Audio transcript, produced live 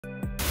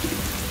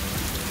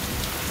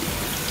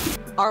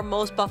Our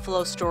most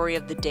Buffalo story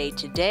of the day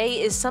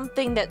today is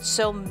something that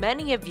so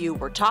many of you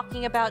were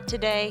talking about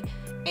today,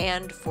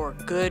 and for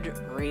good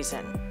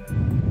reason.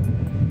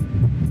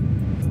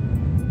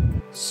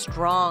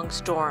 Strong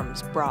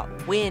storms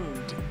brought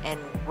wind and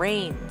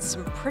rain,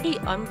 some pretty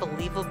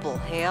unbelievable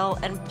hail,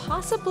 and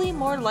possibly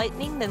more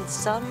lightning than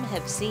some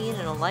have seen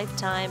in a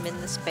lifetime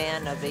in the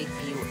span of a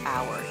few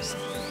hours.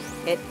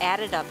 It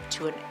added up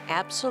to an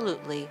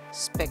absolutely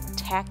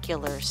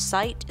spectacular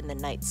sight in the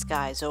night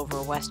skies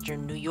over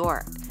western New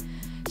York.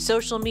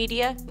 Social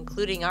media,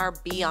 including our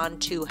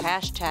Beyond2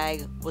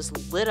 hashtag, was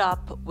lit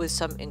up with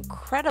some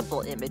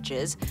incredible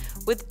images,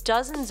 with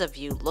dozens of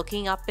you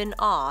looking up in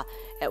awe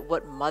at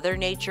what Mother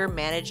Nature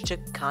managed to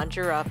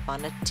conjure up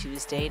on a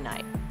Tuesday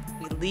night.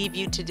 We leave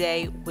you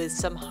today with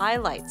some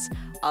highlights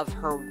of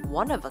her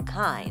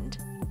one-of-a-kind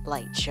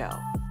light show.